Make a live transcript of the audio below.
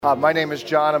My name is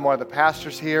John. I'm one of the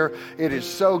pastors here. It is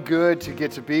so good to get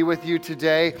to be with you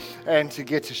today and to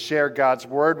get to share God's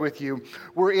Word with you.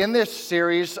 We're in this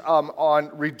series on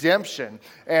redemption,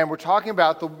 and we're talking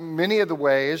about many of the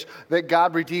ways that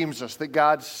God redeems us, that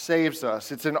God saves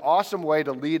us. It's an awesome way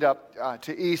to lead up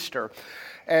to Easter.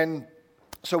 And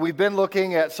so we've been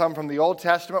looking at some from the Old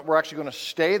Testament. We're actually going to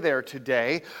stay there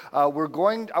today. I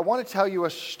want to tell you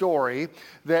a story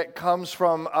that comes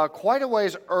from quite a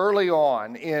ways early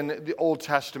on in the Old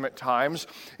Testament times.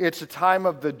 It's a time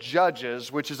of the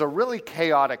Judges, which is a really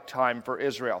chaotic time for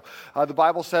Israel. The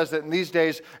Bible says that in these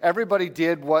days, everybody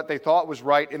did what they thought was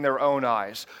right in their own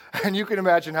eyes. And you can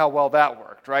imagine how well that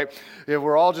worked, right? If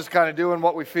we're all just kind of doing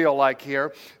what we feel like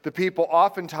here. The people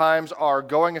oftentimes are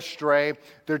going astray.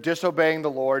 They're disobeying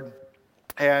the Lord,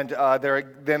 and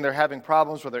they're having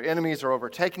problems where their enemies are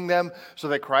overtaking them. So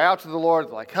they cry out to the Lord,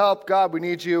 like, "Help, God, we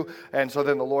need you." And so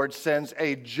then the Lord sends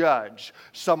a judge,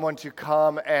 someone to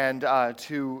come and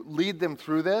to lead them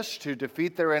through this, to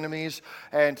defeat their enemies,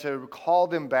 and to call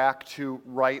them back to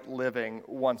right living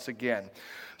once again.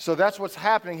 So that's what's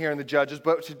happening here in the Judges.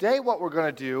 But today what we're going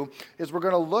to do is we're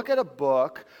going to look at a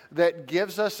book that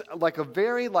gives us like a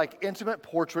very intimate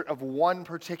portrait of one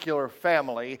particular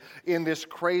family in this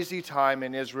crazy time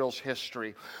in Israel's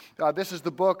history. This is the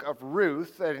book of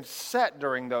Ruth, and it's set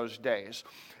during those days.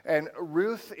 And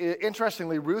Ruth,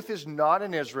 interestingly, Ruth is not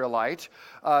an Israelite.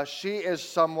 She is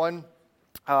someone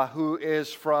who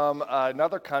is from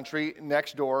another country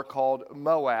next door called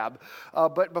Moab.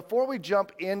 But before we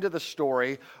jump into the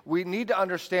story, we need to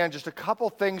understand just a couple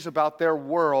things about their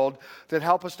world that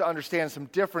help us to understand some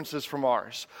differences from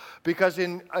ours. Because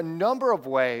in a number of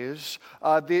ways,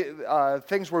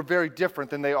 things were very different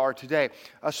than they are today,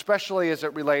 especially as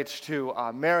it relates to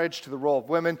marriage, to the role of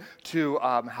women, to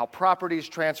how property is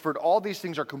transferred. All these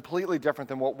things are completely different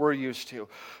than what we're used to.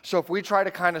 So if we try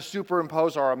to kind of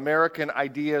superimpose our American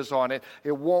ideas on it,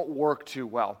 it won't work too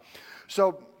well.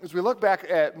 So as we look back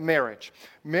at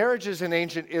marriages in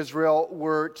ancient Israel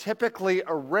were typically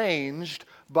arranged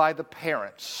by the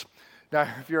parents. Now,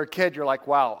 if you're a kid, you're like,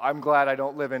 wow, I'm glad I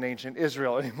don't live in ancient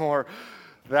Israel anymore.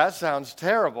 That sounds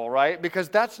terrible, right? Because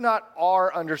that's not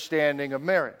our understanding of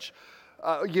marriage.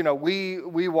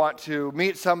 We want to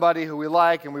meet somebody who we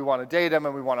like, and we want to date them,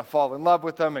 and we want to fall in love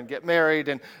with them and get married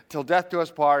and till death do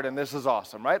us part, and this is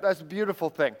awesome, right? That's a beautiful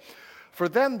thing. For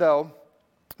them, though,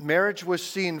 marriage was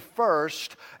seen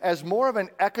first as more of an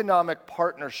economic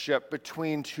partnership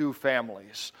between two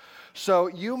families. So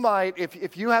you might,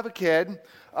 if you have a kid,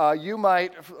 you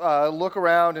might look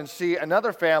around and see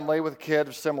another family with a kid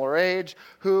of similar age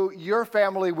who your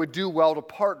family would do well to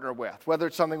partner with, whether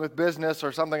it's something with business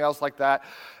or something else like that.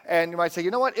 And you might say,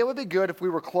 you know what, it would be good if we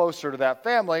were closer to that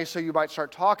family. So you might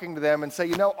start talking to them and say,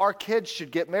 our kids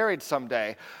should get married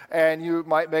someday. And you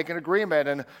might make an agreement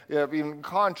and even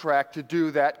contract to do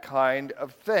that kind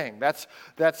of thing. That's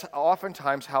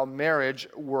oftentimes how marriage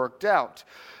worked out.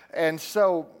 And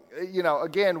so,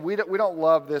 again, we don't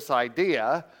love this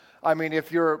idea. I mean,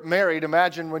 if you're married,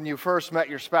 imagine when you first met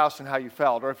your spouse and how you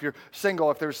felt. Or if you're single,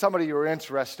 if there's somebody you were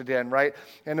interested in, right?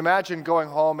 And imagine going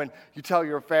home and you tell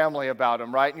your family about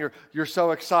them, right? And you're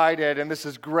so excited and this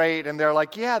is great. And they're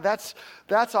like, yeah, that's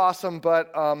awesome,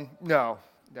 but no.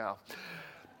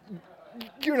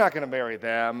 You're not going to marry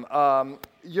them.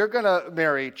 You're going to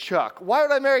marry Chuck. Why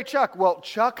would I marry Chuck? Well,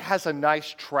 Chuck has a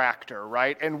nice tractor,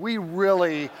 right? And we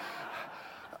really...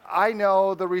 I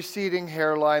know the receding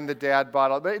hairline the dad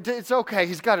bought, but it's okay.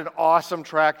 He's got an awesome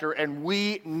tractor, and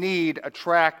we need a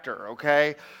tractor,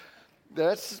 okay?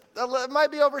 It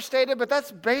might be overstated, but that's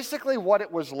basically what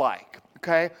it was like,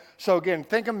 okay? So again,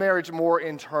 think of marriage more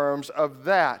in terms of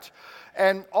that.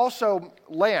 And also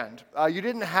land. You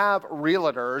didn't have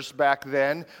realtors back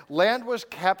then. Land was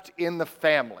kept in the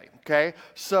family, okay?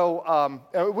 So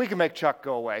we can make Chuck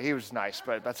go away. He was nice,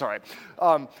 but that's all right.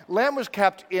 Land was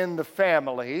kept in the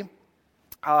family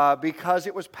because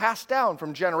it was passed down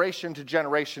from generation to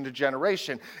generation to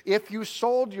generation. If you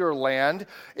sold your land,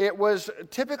 it was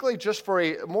typically just for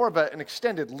more of an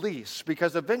extended lease,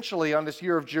 because eventually on this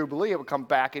year of Jubilee, it would come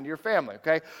back into your family,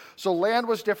 okay? So land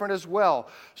was different as well.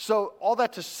 So all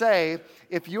that to say,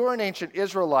 if you were an ancient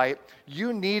Israelite,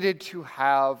 you needed to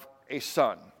have a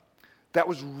son. That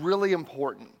was really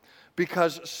important,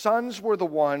 because sons were the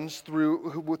ones through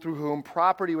whom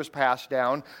property was passed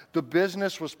down, the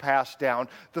business was passed down,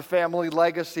 the family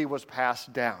legacy was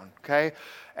passed down, okay?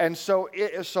 And so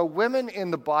women in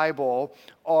the Bible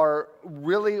are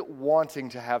really wanting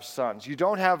to have sons. You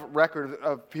don't have record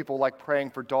of people praying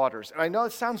for daughters. And I know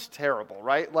it sounds terrible,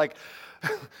 right?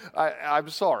 I'm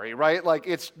sorry, right? Like,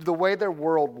 it's the way their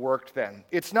world worked then.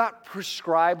 It's not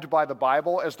prescribed by the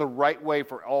Bible as the right way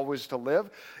for always to live.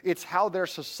 It's how their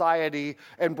society,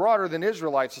 and broader than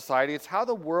Israelite society, it's how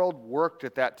the world worked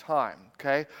at that time,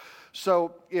 okay?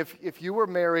 So if you were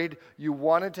married, you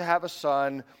wanted to have a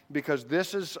son because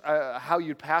this is how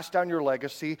you'd pass down your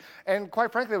legacy. And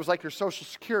quite frankly, it was like your Social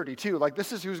Security too. Like,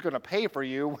 this is who's going to pay for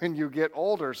you when you get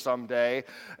older someday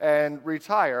and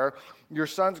retire. Your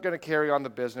son's going to carry on the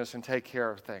business and take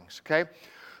care of things, okay?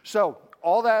 So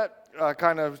all that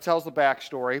kind of tells the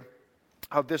backstory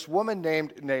of this woman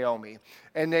named Naomi.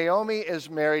 And Naomi is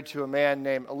married to a man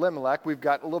named Elimelech. We've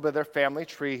got a little bit of their family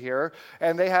tree here.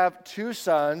 And they have two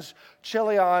sons,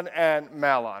 Chilion and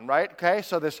Mahlon, right? Okay,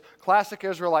 so this classic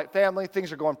Israelite family,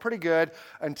 things are going pretty good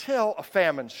until a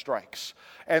famine strikes.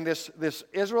 And this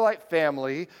Israelite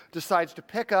family decides to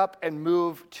pick up and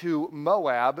move to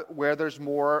Moab, where there's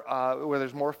more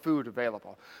food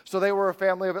available. So they were a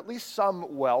family of at least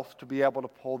some wealth to be able to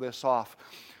pull this off.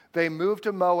 They move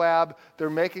to Moab, they're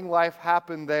making life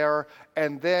happen there,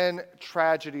 and then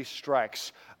tragedy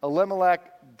strikes.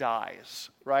 Elimelech dies,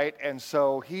 right? And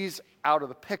so he's out of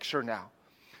the picture now.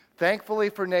 Thankfully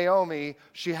for Naomi,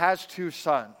 she has two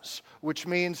sons, which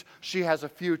means she has a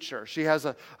future. She has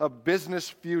a business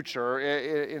future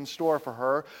in store for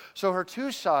her. So her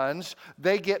two sons,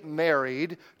 they get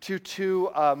married to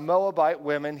two Moabite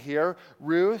women here,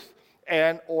 Ruth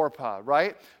and Orpah,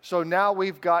 right? So now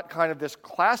we've got kind of this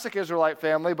classic Israelite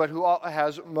family, but who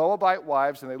has Moabite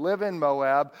wives, and they live in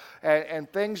Moab, and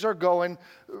things are going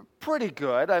pretty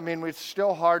good. I mean, it's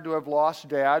still hard to have lost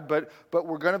Dad, but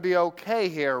we're going to be okay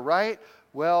here, right?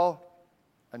 Well,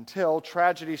 until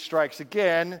tragedy strikes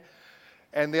again,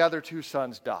 and the other two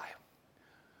sons die.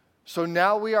 So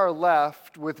now we are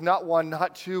left with not one,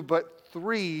 not two, but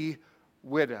three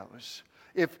widows.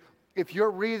 If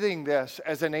you're reading this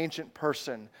as an ancient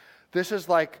person, this is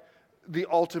like the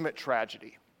ultimate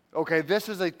tragedy. Okay, this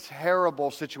is a terrible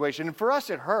situation. And for us,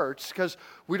 it hurts because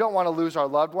we don't want to lose our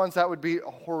loved ones. That would be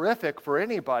horrific for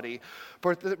anybody.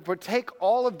 But take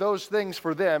all of those things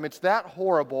for them. It's that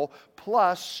horrible.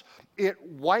 Plus, it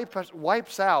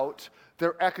wipes out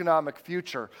their economic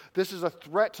future. This is a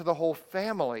threat to the whole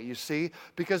family, you see,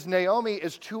 because Naomi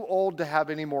is too old to have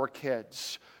any more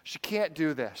kids. She can't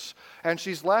do this. And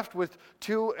she's left with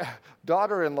two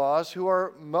daughter-in-laws who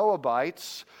are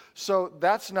Moabites, so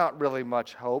that's not really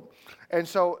much hope. And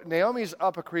so Naomi's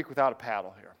up a creek without a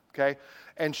paddle here, okay?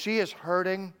 And she is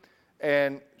hurting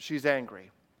and she's angry.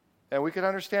 And we can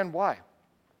understand why.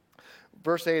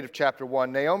 Verse 8 of chapter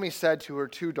 1, Naomi said to her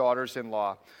two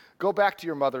daughters-in-law, "Go back to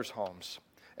your mother's homes,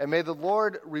 and may the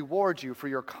Lord reward you for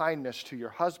your kindness to your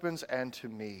husbands and to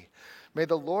me. May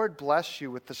the Lord bless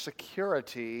you with the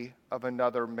security of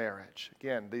another marriage."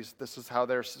 Again, this is how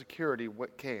their security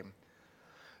came.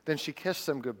 Then she kissed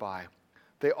them goodbye.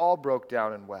 They all broke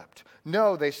down and wept.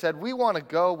 "No," they said, "we want to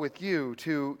go with you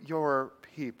to your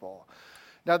people."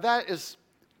 Now that is,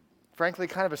 frankly,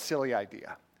 kind of a silly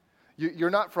idea.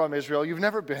 You're not from Israel. You've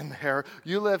never been there.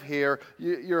 You live here.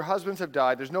 Your husbands have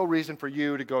died. There's no reason for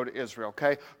you to go to Israel,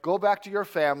 okay? Go back to your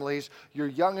families. You're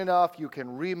young enough. You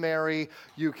can remarry.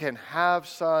 You can have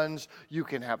sons. You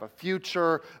can have a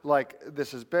future. Like,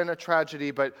 this has been a tragedy,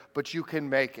 but you can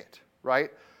make it, right?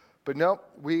 But no,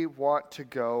 we want to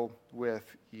go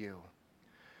with you.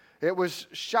 It was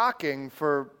shocking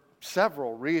for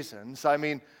several reasons. I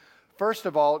mean, first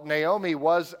of all, Naomi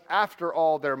was, after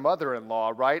all, their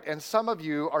mother-in-law, right? And some of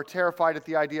you are terrified at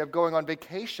the idea of going on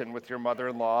vacation with your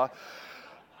mother-in-law,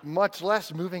 much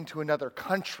less moving to another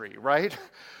country, right?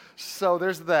 So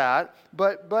there's that.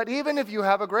 But even if you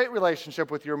have a great relationship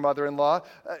with your mother-in-law,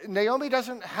 Naomi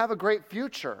doesn't have a great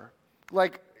future.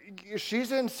 Like,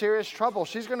 she's in serious trouble.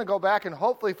 She's going to go back and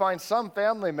hopefully find some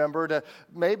family member to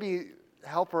maybe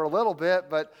help her a little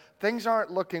bit, but things aren't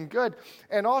looking good.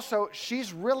 And also,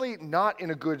 she's really not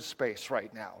in a good space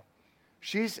right now.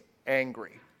 She's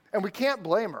angry. And we can't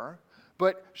blame her,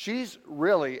 but she's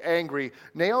really angry.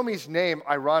 Naomi's name,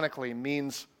 ironically,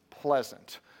 means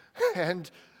pleasant. And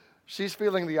she's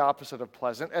feeling the opposite of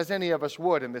pleasant, as any of us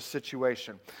would in this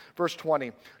situation. Verse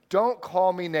 20, "Don't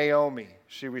call me Naomi,"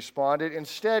 she responded.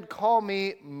 "Instead, call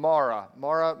me Mara."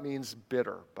 Mara means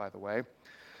bitter, by the way.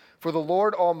 "For the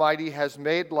Lord Almighty has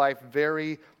made life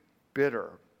very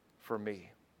bitter for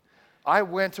me. I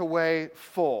went away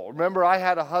full." Remember, I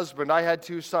had a husband, I had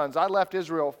two sons. I left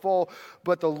Israel full,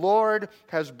 but the Lord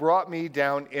has brought me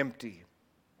down empty.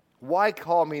 Why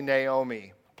call me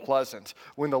Naomi, pleasant,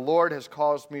 when the Lord has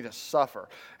caused me to suffer,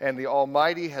 and the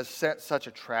Almighty has sent such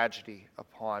a tragedy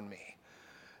upon me?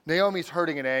 Naomi's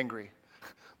hurting and angry.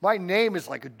 My name is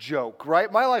like a joke,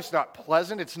 right? My life's not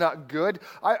pleasant. It's not good.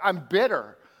 I'm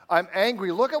bitter. I'm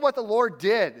angry. Look at what the Lord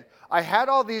did. I had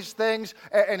all these things,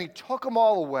 and He took them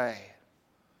all away.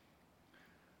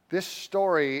 This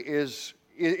story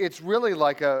it's really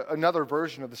like another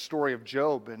version of the story of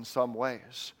Job in some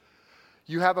ways.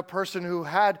 You have a person who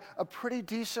had a pretty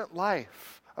decent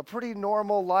life, a pretty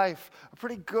normal life, a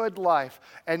pretty good life,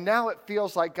 and now it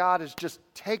feels like God has just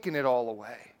taken it all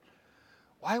away.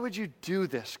 Why would you do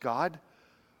this, God?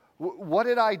 What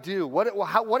did I do?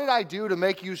 What did I do to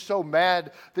make you so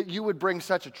mad that you would bring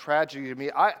such a tragedy to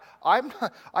me?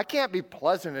 I can't be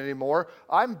pleasant anymore.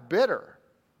 I'm bitter.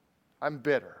 I'm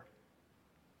bitter.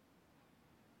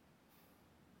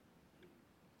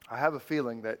 I have a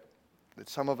feeling that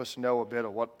some of us know a bit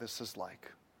of what this is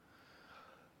like.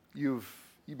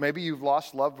 Maybe you've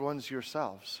lost loved ones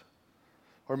yourselves.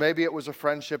 Or maybe it was a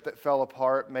friendship that fell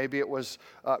apart. Maybe it was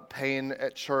pain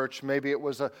at church. Maybe it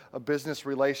was a business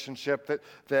relationship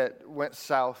that went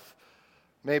south.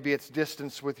 Maybe it's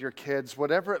distance with your kids.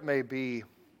 Whatever it may be,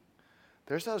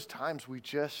 there's those times we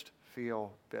just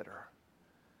feel bitter.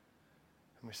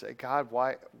 And we say, God,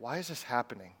 why is this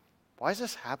happening? Why is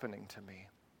this happening to me?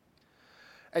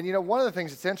 And one of the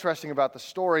things that's interesting about the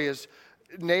story is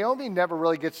Naomi never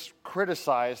really gets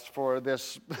criticized for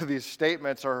these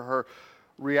statements or her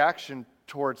reaction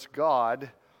towards God.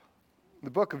 The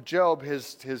book of Job,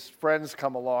 his friends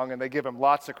come along and they give him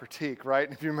lots of critique, right?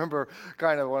 And if you remember,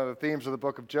 kind of one of the themes of the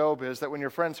book of Job is that when your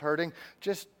friend's hurting,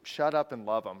 just shut up and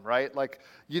love them, right? Like,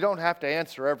 you don't have to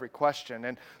answer every question.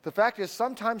 And the fact is,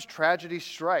 sometimes tragedy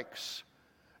strikes.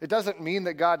 It doesn't mean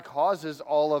that God causes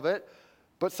all of it,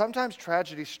 but sometimes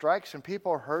tragedy strikes and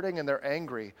people are hurting and they're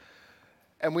angry.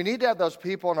 And we need to have those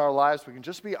people in our lives we can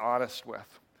just be honest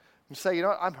with and say, you know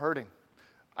what, I'm hurting.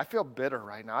 I feel bitter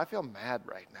right now. I feel mad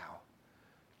right now.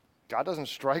 God doesn't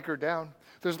strike her down.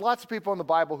 There's lots of people in the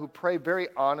Bible who pray very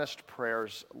honest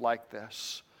prayers like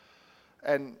this.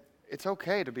 And it's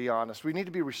okay to be honest. We need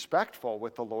to be respectful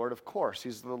with the Lord, of course.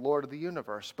 He's the Lord of the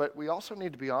universe. But we also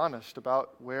need to be honest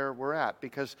about where we're at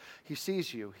because He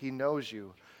sees you, He knows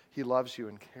you, He loves you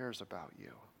and cares about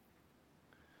you.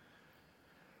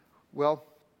 Well,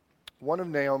 one of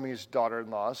Naomi's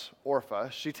daughter-in-laws, Orpah,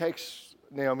 she takes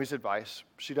Naomi's advice.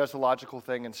 She does the logical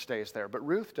thing and stays there. But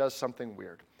Ruth does something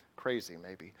weird, crazy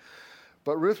maybe.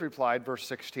 But Ruth replied, verse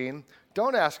 16,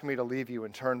 "Don't ask me to leave you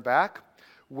and turn back.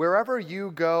 Wherever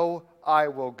you go, I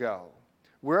will go.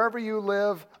 Wherever you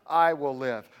live, I will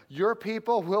live. Your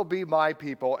people will be my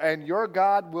people, and your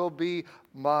God will be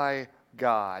my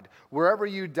God. Wherever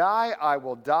you die, I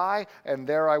will die, and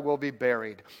there I will be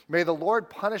buried. May the Lord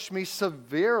punish me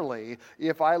severely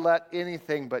if I let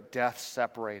anything but death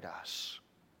separate us."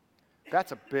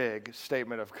 That's a big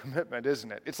statement of commitment,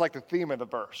 isn't it? It's like the theme of the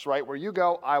verse, right? Where you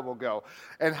go, I will go.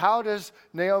 And how does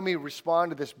Naomi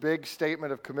respond to this big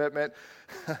statement of commitment?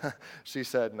 She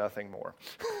said nothing more.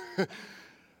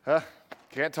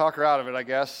 Can't talk her out of it, I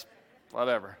guess.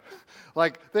 Whatever.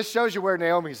 Like, this shows you where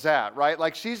Naomi's at, right?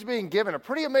 Like, she's being given a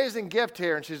pretty amazing gift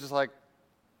here, and she's just like,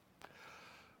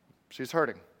 she's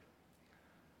hurting.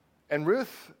 And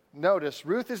Ruth, notice,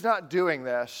 Ruth is not doing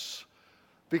this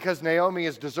because Naomi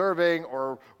is deserving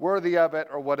or worthy of it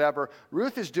or whatever.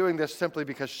 Ruth is doing this simply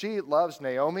because she loves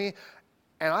Naomi,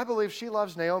 and I believe she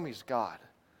loves Naomi's God.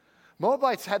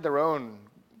 Moabites had their own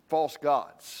false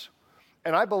gods,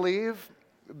 and I believe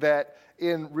that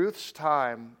in Ruth's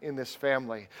time in this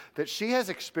family, that she has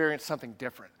experienced something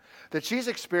different, that she's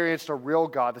experienced a real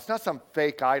God that's not some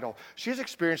fake idol. She's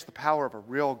experienced the power of a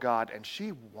real God, and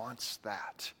she wants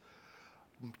that.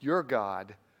 Your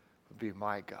God would be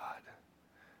my God.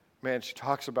 Man, she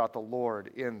talks about the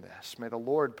Lord in this. May the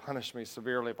Lord punish me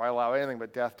severely if I allow anything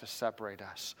but death to separate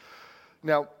us.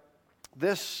 Now,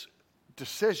 this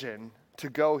decision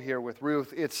to go here with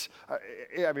Ruth,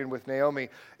 with Naomi,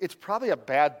 it's probably a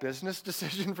bad business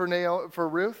decision for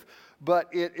Ruth, but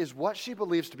it is what she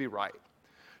believes to be right.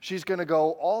 She's going to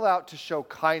go all out to show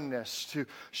kindness, to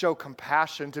show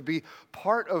compassion, to be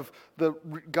part of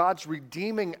God's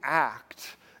redeeming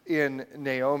act in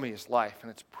Naomi's life, and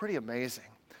it's pretty amazing.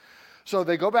 So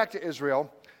they go back to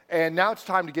Israel, and now it's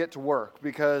time to get to work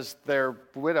because they're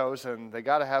widows and they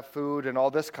got to have food and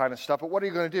all this kind of stuff. But what are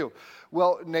you going to do?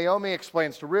 Well, Naomi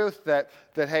explains to Ruth that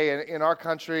hey, in our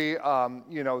country,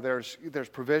 there's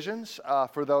provisions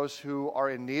for those who are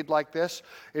in need like this.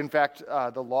 In fact,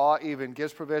 the law even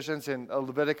gives provisions in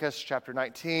Leviticus chapter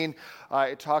 19.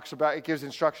 It gives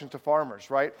instructions to farmers,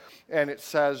 right? And it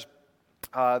says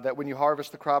that when you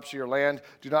harvest the crops of your land,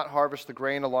 do not harvest the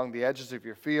grain along the edges of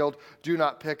your field. Do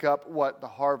not pick up what the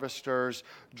harvesters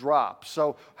drop.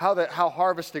 So how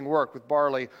harvesting worked with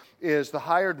barley is the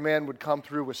hired men would come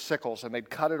through with sickles and they'd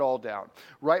cut it all down.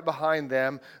 Right behind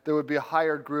them, there would be a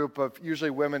hired group of usually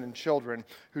women and children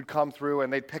who'd come through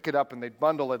and they'd pick it up and they'd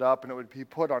bundle it up and it would be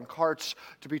put on carts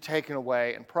to be taken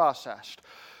away and processed.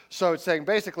 So it's saying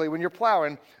basically when you're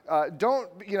plowing,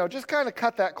 just kind of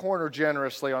cut that corner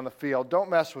generously on the field. Don't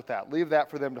mess with that. Leave that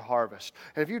for them to harvest.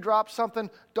 And if you drop something,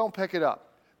 don't pick it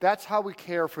up. That's how we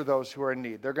care for those who are in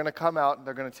need. They're going to come out and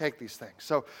they're going to take these things.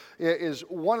 So it is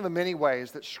one of the many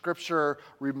ways that Scripture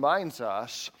reminds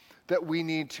us that we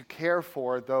need to care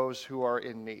for those who are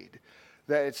in need.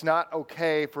 That it's not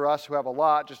okay for us who have a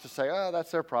lot just to say, oh,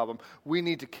 that's their problem. We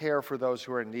need to care for those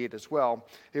who are in need as well.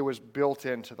 It was built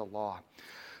into the law.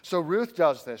 So Ruth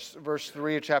does this. Verse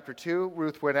 3 of chapter 2,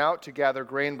 Ruth went out to gather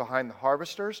grain behind the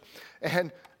harvesters.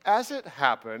 And as it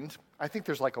happened, I think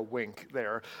there's like a wink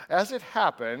there. As it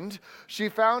happened, she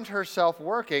found herself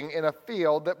working in a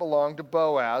field that belonged to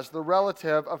Boaz, the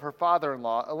relative of her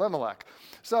father-in-law, Elimelech.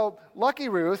 So lucky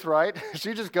Ruth, right?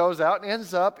 She just goes out and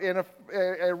ends up in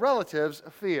a relative's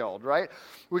field, right?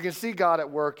 We can see God at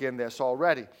work in this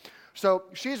already. So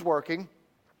she's working.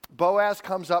 Boaz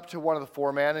comes up to one of the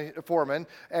foremen,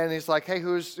 and he's like, hey,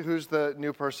 who's the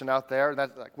new person out there? And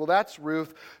that's like, well, that's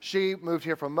Ruth. She moved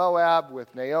here from Moab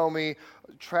with Naomi.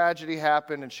 Tragedy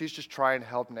happened, and she's just trying to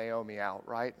help Naomi out,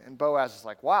 right? And Boaz is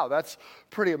like, wow, that's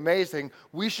pretty amazing.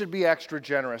 We should be extra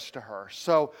generous to her.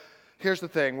 So here's the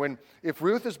thing. If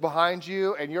Ruth is behind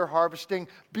you and you're harvesting,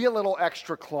 be a little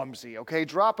extra clumsy, okay?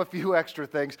 Drop a few extra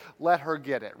things. Let her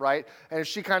get it, right? And if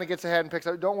she kind of gets ahead and picks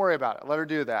up, don't worry about it. Let her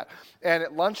do that. And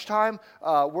at lunchtime,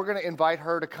 we're going to invite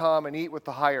her to come and eat with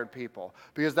the hired people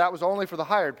because that was only for the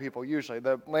hired people usually.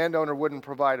 The landowner wouldn't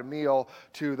provide a meal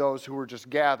to those who were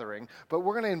just gathering. But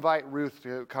we're going to invite Ruth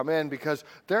to come in because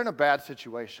they're in a bad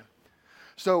situation.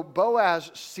 So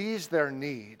Boaz sees their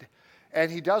need. And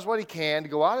he does what he can to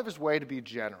go out of his way to be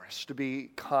generous, to be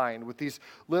kind with these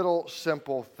little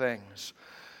simple things.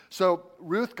 So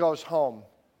Ruth goes home,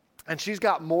 and she's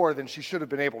got more than she should have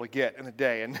been able to get in a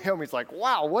day. And Naomi's like,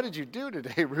 wow, what did you do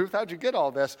today, Ruth? How'd you get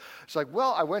all this? She's like,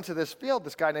 well, I went to this field,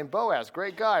 this guy named Boaz,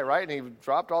 great guy, right? And he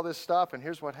dropped all this stuff, and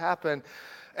here's what happened.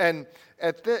 And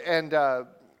so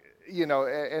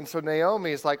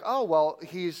Naomi is like, oh, well,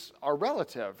 he's our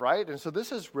relative, right? And so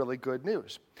this is really good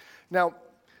news. Now,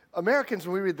 Americans,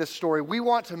 when we read this story, we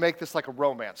want to make this like a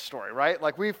romance story, right?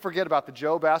 Like we forget about the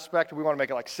Job aspect, and we want to make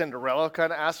it like Cinderella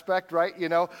kind of aspect, right?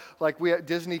 Like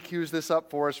Disney cues this up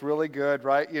for us really good,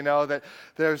 right? That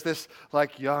there's this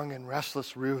like young and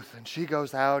restless Ruth, and she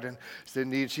goes out and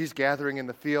she's gathering in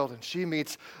the field, and she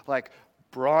meets like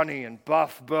brawny and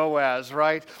buff Boaz,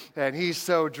 right? And he's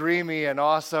so dreamy and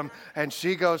awesome. And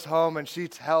she goes home and she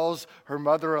tells her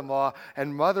mother-in-law,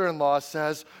 and mother-in-law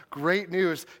says, great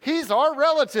news, he's our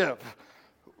relative.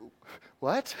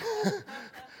 What?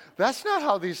 That's not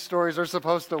how these stories are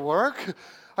supposed to work.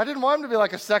 I didn't want him to be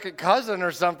like a second cousin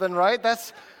or something, right?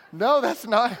 That's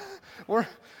not,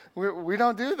 we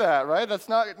don't do that, right? That's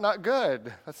not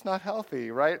good. That's not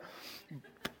healthy, right?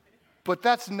 But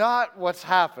that's not what's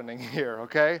happening here,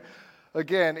 okay?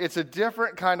 Again, it's a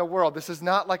different kind of world. This is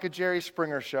not like a Jerry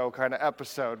Springer show kind of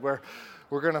episode where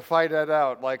we're going to fight it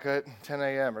out like at 10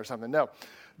 a.m. or something. No,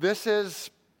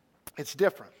 it's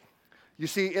different. You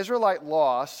see, Israelite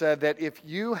law said that if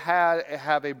you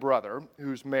have a brother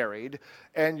who's married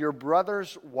and your brother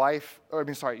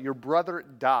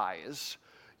dies,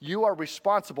 you are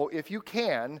responsible, if you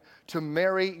can, to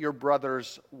marry your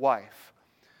brother's wife.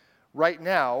 Right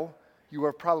now, you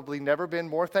have probably never been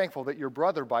more thankful that your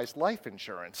brother buys life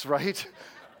insurance, right?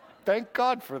 Thank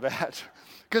God for that,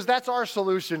 because that's our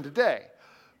solution today.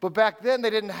 But back then, they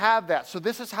didn't have that. So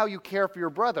this is how you care for your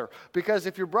brother, because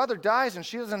if your brother dies and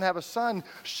she doesn't have a son,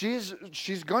 she's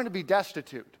going to be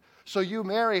destitute. So you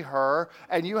marry her,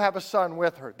 and you have a son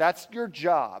with her. That's your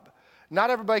job. Not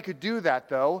everybody could do that,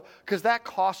 though, because that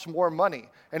costs more money.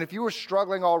 And if you were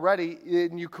struggling already,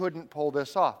 you couldn't pull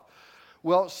this off.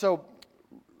 Well, so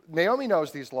Naomi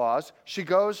knows these laws. She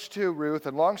goes to Ruth,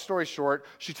 and long story short,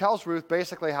 she tells Ruth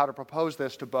basically how to propose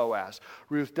this to Boaz.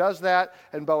 Ruth does that,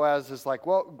 and Boaz is like,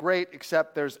 well, great,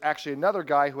 except there's actually another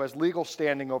guy who has legal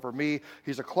standing over me.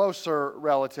 He's a closer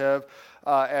relative,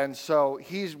 and so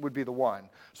he would be the one.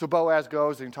 So Boaz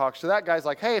goes and talks to that guy. He's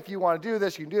like, hey, if you want to do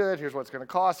this, you can do it. Here's what it's going to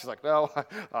cost. He's like, no,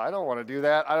 I don't want to do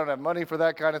that. I don't have money for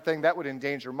that kind of thing. That would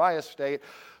endanger my estate.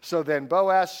 So then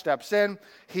Boaz steps in.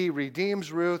 He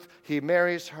redeems Ruth. He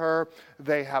marries her.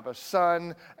 They have a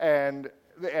son. And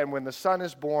and when the son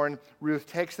is born, Ruth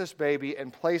takes this baby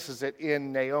and places it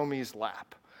in Naomi's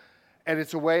lap. And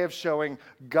it's a way of showing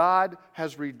God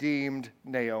has redeemed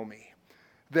Naomi.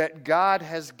 That God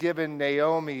has given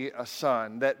Naomi a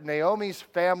son, that Naomi's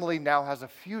family now has a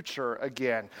future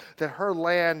again, that her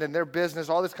land and their business,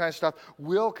 all this kind of stuff,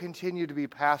 will continue to be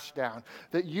passed down.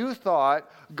 That you thought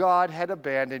God had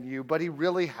abandoned you, but he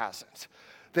really hasn't.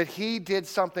 That he did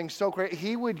something so great.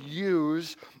 He would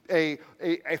use a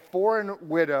foreign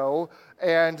widow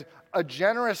and a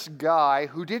generous guy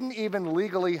who didn't even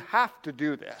legally have to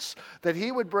do this, that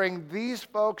he would bring these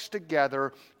folks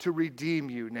together to redeem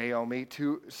you, Naomi,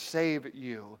 to save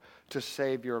you, to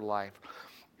save your life.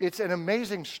 It's an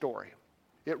amazing story.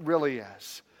 It really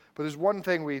is. But there's one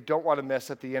thing we don't want to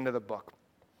miss at the end of the book.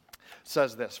 It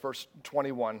says this, verse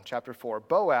 21, chapter 4.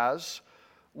 Boaz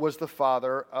was the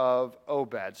father of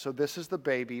Obed. So this is the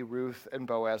baby Ruth and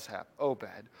Boaz have,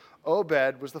 Obed.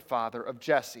 Obed was the father of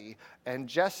Jesse, and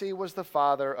Jesse was the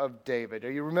father of David.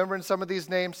 Are you remembering some of these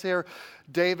names here?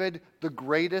 David, the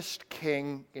greatest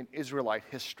king in Israelite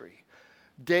history.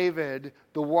 David,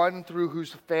 the one through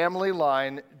whose family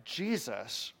line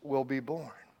Jesus will be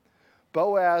born.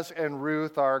 Boaz and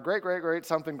Ruth are great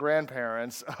something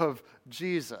grandparents of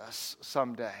Jesus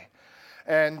someday.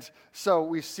 And so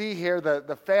we see here that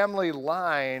the family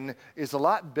line is a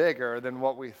lot bigger than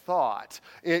what we thought.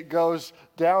 It goes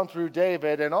down through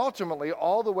David and ultimately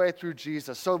all the way through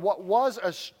Jesus. So what was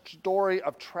a story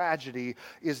of tragedy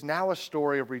is now a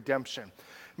story of redemption.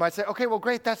 You might say, okay, well,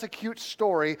 great, that's a cute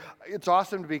story. It's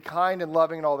awesome to be kind and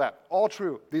loving and all that. All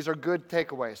true. These are good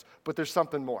takeaways. But there's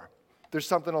something more. There's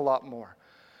something a lot more.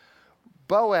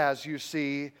 Boaz, you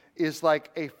see, is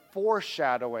like a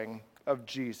foreshadowing of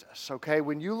Jesus, okay?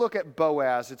 When you look at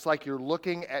Boaz, it's like you're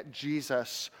looking at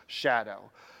Jesus' shadow.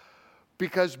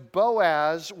 Because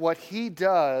Boaz, what he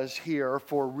does here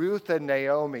for Ruth and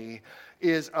Naomi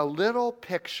is a little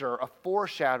picture, a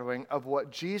foreshadowing of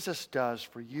what Jesus does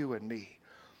for you and me.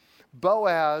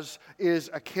 Boaz is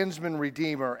a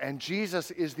kinsman-redeemer, and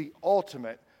Jesus is the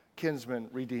ultimate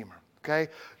kinsman-redeemer,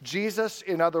 okay? Jesus,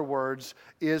 in other words,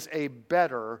 is a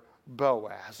better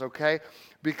Boaz, okay?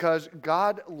 Because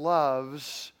God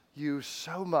loves you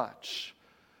so much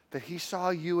that he saw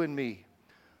you and me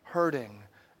hurting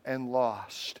and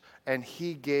lost, and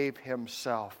he gave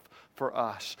himself for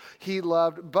us.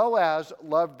 Boaz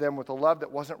loved them with a love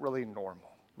that wasn't really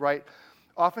normal, right?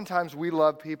 Oftentimes we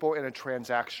love people in a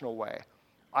transactional way.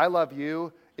 I love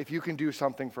you if you can do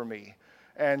something for me.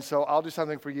 And so I'll do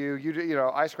something for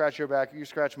you. I scratch your back, you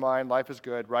scratch mine. Life is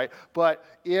good, right? But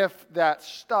if that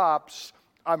stops,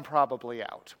 I'm probably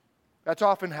out. That's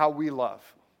often how we love,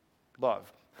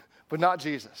 but not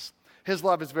Jesus. His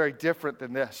love is very different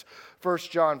than this. 1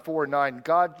 John 4:9,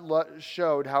 God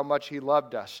showed how much he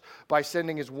loved us by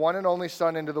sending his one and only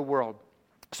Son into the world,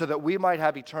 so that we might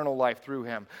have eternal life through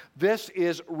him. This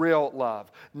is real love.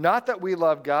 Not that we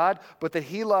love God, but that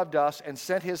he loved us and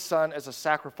sent his Son as a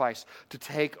sacrifice to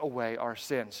take away our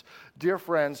sins. Dear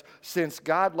friends, since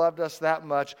God loved us that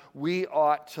much, we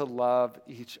ought to love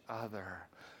each other.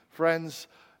 Friends,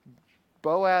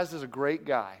 Boaz is a great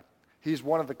guy. He's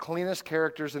one of the cleanest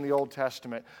characters in the Old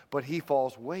Testament, but he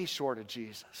falls way short of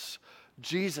Jesus.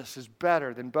 Jesus is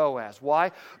better than Boaz.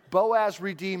 Why? Boaz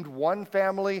redeemed one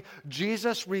family.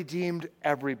 Jesus redeemed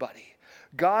everybody.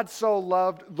 God so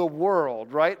loved the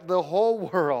world, right? The whole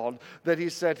world, that he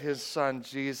sent his son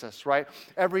Jesus, right?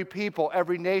 Every people,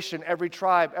 every nation, every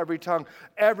tribe, every tongue,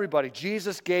 everybody.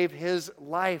 Jesus gave his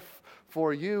life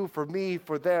for you, for me,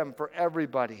 for them, for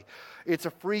everybody. It's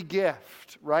a free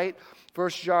gift, right?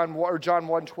 John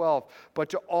 1:12. But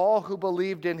to all who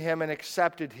believed in him and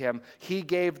accepted him, he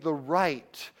gave the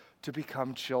right to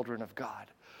become children of God.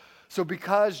 So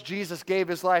because Jesus gave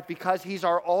his life, because he's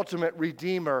our ultimate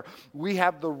redeemer, we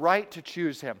have the right to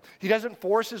choose him. He doesn't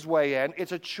force his way in.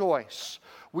 It's a choice.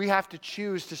 We have to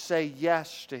choose to say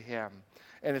yes to him.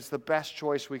 And it's the best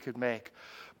choice we could make.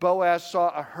 Boaz saw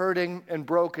a hurting and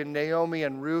broken Naomi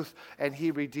and Ruth, and he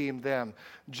redeemed them.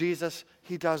 Jesus,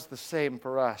 he does the same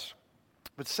for us.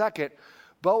 But second,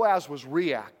 Boaz was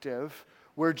reactive,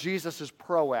 where Jesus is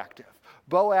proactive.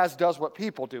 Boaz does what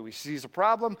people do. He sees a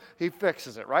problem, he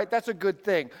fixes it, right? That's a good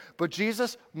thing. But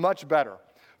Jesus, much better.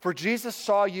 For Jesus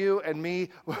saw you and me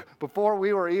before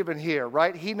we were even here,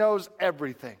 right? He knows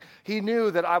everything. He knew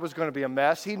that I was going to be a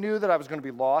mess. He knew that I was going to be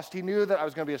lost. He knew that I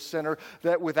was going to be a sinner,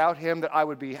 that without him that I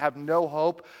would have no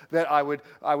hope, that I would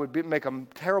make a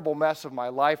terrible mess of my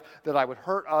life, that I would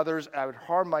hurt others, I would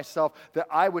harm myself, that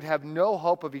I would have no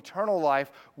hope of eternal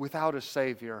life without a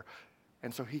Savior.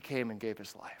 And so he came and gave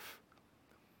his life.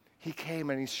 He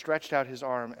came and he stretched out his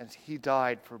arm and he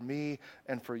died for me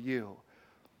and for you.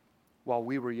 while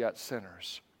we were yet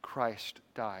sinners, Christ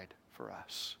died for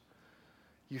us.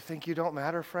 You think you don't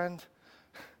matter, friend?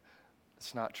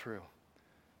 It's not true.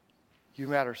 You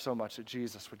matter so much that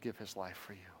Jesus would give his life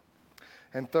for you.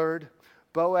 And third,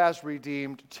 Boaz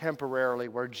redeemed temporarily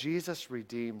where Jesus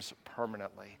redeems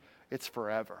permanently. It's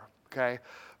forever, okay?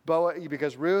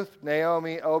 Because Ruth,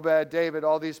 Naomi, Obed, David,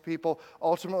 all these people,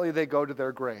 ultimately they go to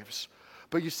their graves.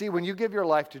 But you see, when you give your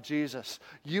life to Jesus,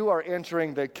 you are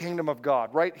entering the kingdom of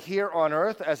God, right here on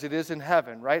earth as it is in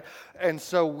heaven, right? And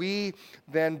so we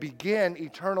then begin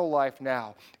eternal life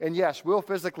now. And yes, we'll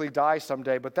physically die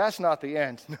someday, but that's not the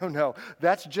end. No,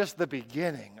 that's just the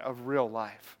beginning of real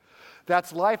life.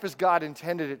 That's life as God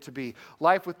intended it to be.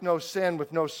 Life with no sin,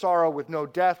 with no sorrow, with no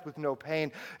death, with no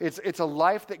pain. It's a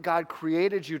life that God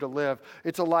created you to live.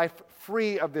 It's a life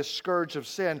free of this scourge of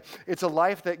sin. It's a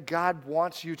life that God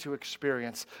wants you to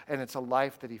experience, and it's a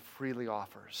life that he freely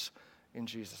offers in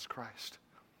Jesus Christ.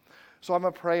 So I'm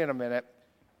going to pray in a minute,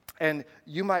 and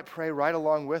you might pray right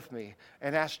along with me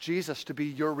and ask Jesus to be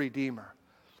your Redeemer.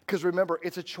 Because remember,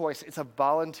 it's a choice. It's a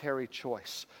voluntary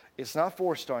choice. It's not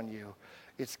forced on you.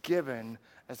 It's given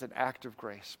as an act of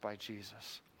grace by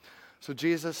Jesus. So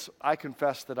Jesus, I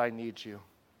confess that I need you.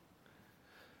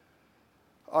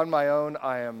 On my own,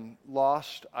 I am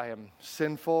lost. I am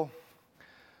sinful.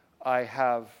 I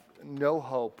have no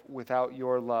hope without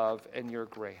your love and your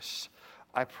grace.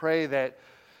 I pray that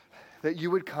you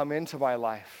would come into my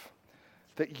life,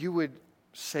 that you would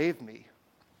save me,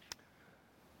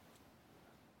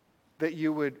 that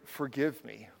you would forgive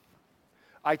me.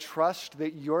 I trust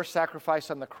that your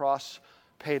sacrifice on the cross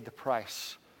paid the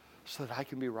price so that I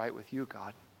can be right with you,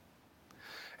 God.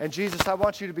 And Jesus, I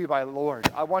want you to be my Lord.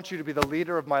 I want you to be the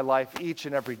leader of my life each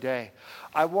and every day.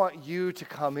 I want you to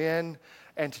come in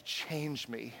and to change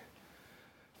me,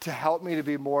 to help me to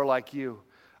be more like you.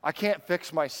 I can't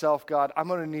fix myself, God. I'm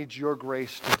going to need your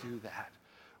grace to do that.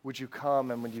 Would you come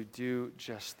and would you do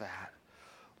just that?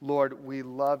 Lord, we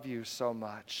love you so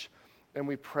much. And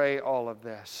we pray all of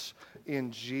this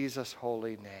in Jesus'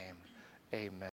 holy name. Amen.